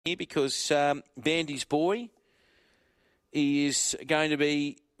here because Bandy's boy is going to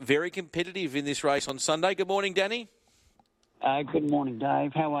be very competitive in this race on Sunday. Good morning, Danny. Good morning,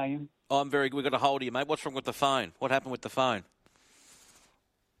 Dave. How are you? I'm very good. We've got a hold of you, mate. What's wrong with the phone? What happened with the phone?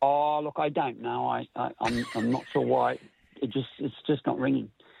 Oh, look, I don't know. I'm not sure why. It's just not ringing.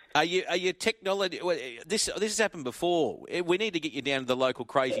 Are you technology? This has happened before. We need to get you down to the local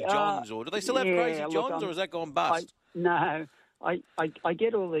Crazy Johns, or do they still have Crazy Johns, or has that gone bust? No, I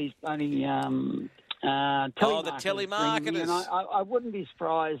get all these funny telemarketers. The telemarketers. And I wouldn't be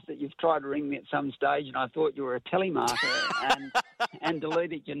surprised that you've tried to ring me at some stage, and I thought you were a telemarketer and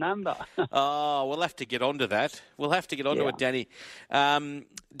deleted your number. Oh, we'll have to get onto that. We'll have to get onto it, Danny.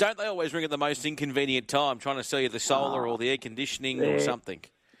 Don't they always ring at the most inconvenient time, trying to sell you the solar or the air conditioning or something?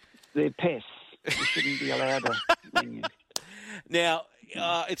 They're pests. You shouldn't be allowed to ring you. Now,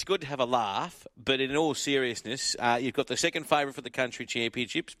 it's good to have a laugh, but in all seriousness, you've got the second favourite for the country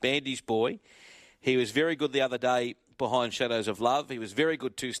championships, Bandy's boy. He was very good the other day behind Shadows of Love. He was very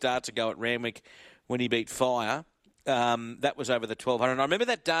good 2 starts ago at Randwick when he beat Fire. That was over the 1,200. And I remember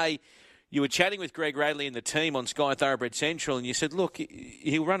that day you were chatting with Greg Radley and the team on Sky Thoroughbred Central, and you said, look,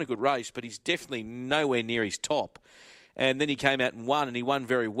 he'll run a good race, but he's definitely nowhere near his top. And then he came out and won, and he won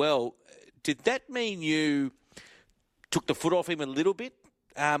very well. Did that mean you took the foot off him a little bit,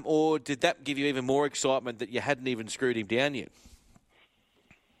 or did that give you even more excitement that you hadn't even screwed him down yet?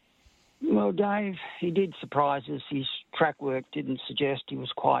 Well, Dave, he did surprise us. His track work didn't suggest he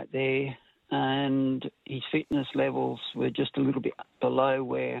was quite there, and his fitness levels were just a little bit below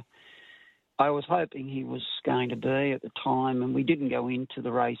where I was hoping he was going to be at the time, and we didn't go into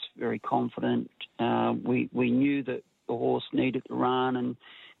the race very confident. We knew that the horse needed to run, and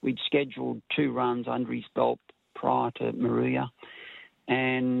we'd scheduled 2 runs under his belt prior to Maria,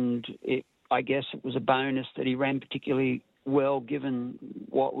 and I guess it was a bonus that he ran particularly well given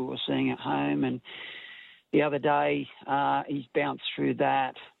what we were seeing at home. And the other day he's bounced through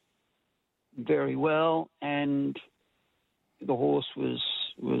that very well, and the horse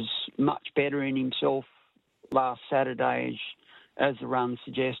was much better in himself last Saturday as the run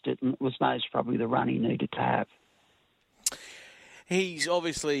suggested, and it was most probably the run he needed to have. He's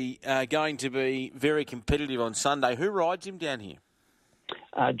obviously going to be very competitive on Sunday. Who rides him down here?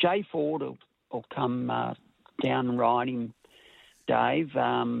 Jay Ford will come down and ride him, Dave.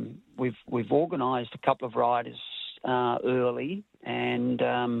 We've organised a couple of riders early,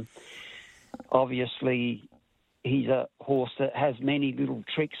 and obviously he's a horse that has many little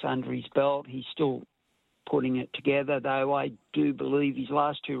tricks under his belt. He's still putting it together, though I do believe his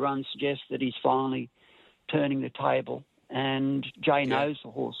last 2 runs suggest that he's finally turning the table. And Jay knows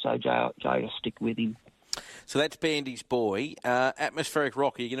the horse, so Jay will stick with him. So that's Bandy's boy. Atmospheric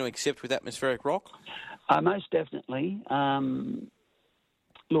Rock, are you going to accept with Atmospheric Rock? Most definitely.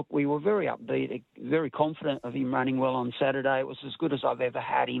 Look, we were very upbeat, very confident of him running well on Saturday. It was as good as I've ever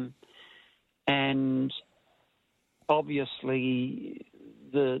had him. And obviously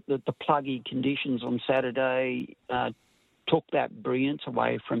the pluggy conditions on Saturday took that brilliance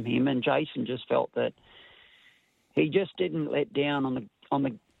away from him, and Jason just felt that he just didn't let down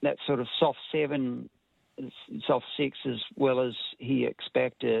on that sort of soft 7, soft 6 as well as he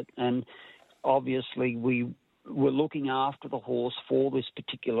expected. And obviously we were looking after the horse for this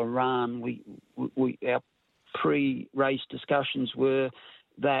particular run. Our pre-race discussions were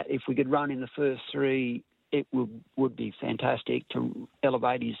that if we could run in the first 3, it would be fantastic to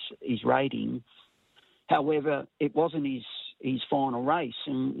elevate his rating. However, it wasn't his final race,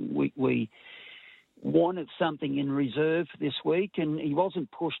 and we wanted something in reserve this week, and he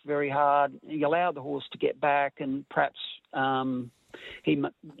wasn't pushed very hard. He allowed the horse to get back, and perhaps we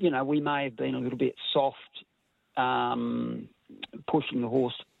may have been a little bit soft, pushing the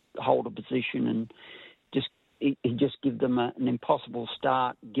horse to hold a position, and he just gave them an impossible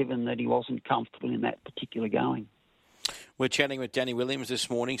start, given that he wasn't comfortable in that particular going. We're chatting with Danny Williams this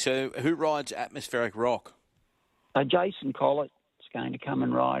morning. So who rides Atmospheric Rock? Jason Collett is going to come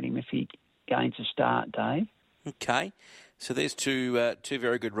and ride him if he gains a start, Dave. Okay. So there's two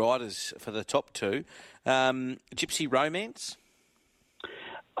very good riders for the top 2. Gypsy Romance?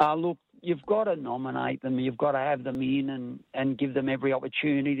 Look, you've got to nominate them. You've got to have them in and give them every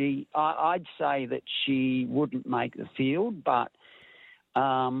opportunity. I'd say that she wouldn't make the field, but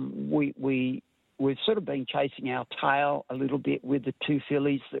we've sort of been chasing our tail a little bit with the 2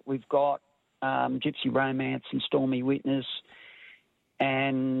 fillies that we've got, Gypsy Romance and Stormy Witness,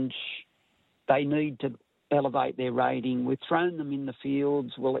 and they need to elevate their rating. We've thrown them in the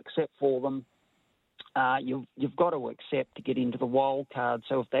fields. We'll accept for them. You've got to accept to get into the wild card.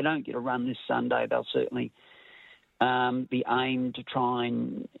 So if they don't get a run this Sunday, they'll certainly be aimed to try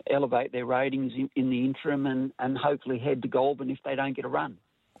and elevate their ratings in the interim and hopefully head to Goulburn if they don't get a run.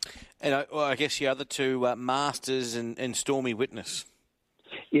 And I guess the other two, Masters and Stormy Witness.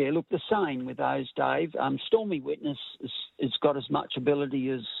 Yeah, look, the same with those, Dave. Stormy Witness has got as much ability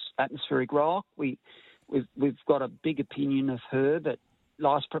as Atmospheric Rock. We've got a big opinion of her, but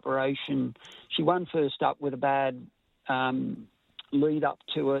last preparation, she won first up with a bad lead up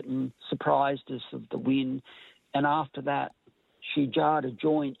to it and surprised us of the win. And after that, she jarred a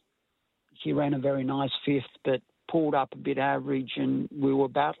joint. She ran a very nice fifth, but pulled up a bit average, and we were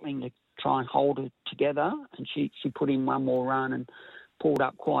battling to try and hold her together. And she put in one more run and pulled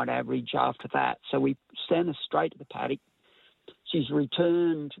up quite average after that. So we sent her straight to the paddock. She's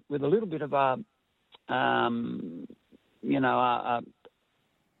returned with a little bit of a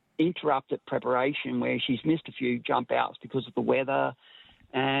interrupted preparation where she's missed a few jump outs because of the weather,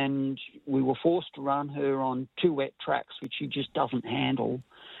 and we were forced to run her on two wet tracks, which she just doesn't handle.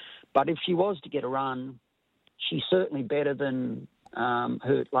 But if she was to get a run, she's certainly better than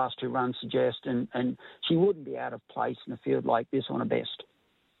her last two runs suggest, and she wouldn't be out of place in a field like this on a best.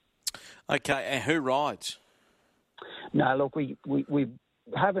 Okay, and who rides? No, look, we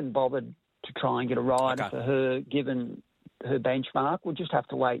haven't bothered to try and get a rider for her, given her benchmark. We'll just have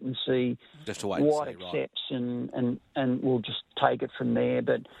to wait and see what accepts, right. and we'll just take it from there.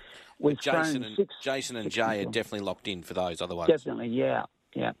 But we've Jason and Jay are definitely locked in for those other ones. Definitely, yeah.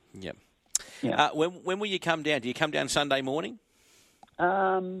 When will you come down? Do you come down Sunday morning?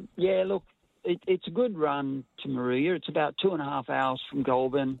 Yeah, look, it's a good run to Maria. It's about 2.5 hours from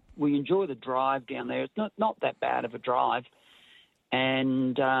Goulburn. We enjoy the drive down there. It's not that bad of a drive.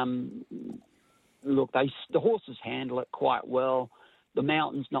 And, look, the horses handle it quite well. The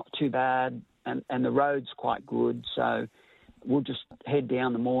mountain's not too bad, and the road's quite good. So we'll just head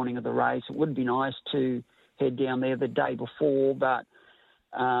down the morning of the race. It would be nice to head down there the day before, but,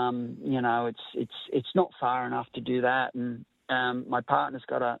 it's not far enough to do that. And my partner's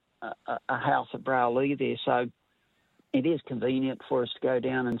got a house at Browley there, so it is convenient for us to go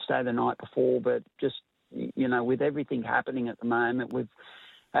down and stay the night before. But just, with everything happening at the moment, we've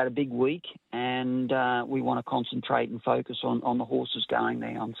had a big week, and we want to concentrate and focus on the horses going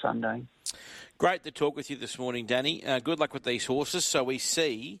there on Sunday. Great to talk with you this morning, Danny. Good luck with these horses. So we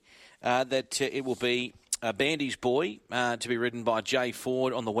see that it will be Bandy's Boy to be ridden by Jay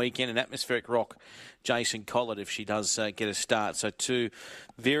Ford on the weekend, and Atmospheric Rock, Jason Collett, if she does get a start. So two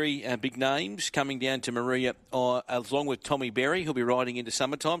very big names coming down to Maria, along with Tommy Berry, who'll be riding into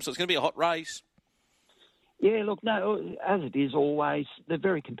summertime. So it's going to be a hot race. Yeah, look, no, as it is always, they're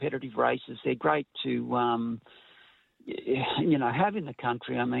very competitive races. They're great to, have in the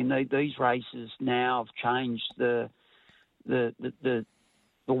country. I mean, these races now have changed the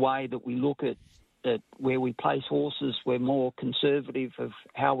way that we look at where we place horses. We're more conservative of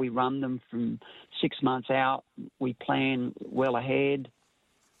how we run them from 6 months out. We plan well ahead.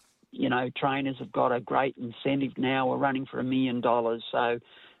 Trainers have got a great incentive now. We're running for $1 million, so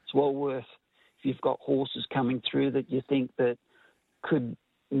it's well worth. If you've got horses coming through that you think that could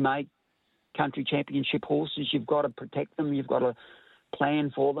make country championship horses, you've got to protect them. You've got to plan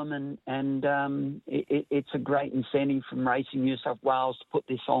for them, and it's a great incentive from Racing New South Wales to put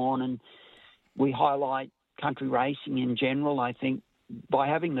this on. And we highlight country racing in general. I think by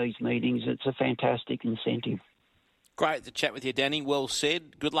having these meetings, it's a fantastic incentive. Great to chat with you, Danny. Well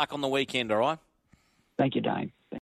said. Good luck on the weekend, all right? Thank you, Dave.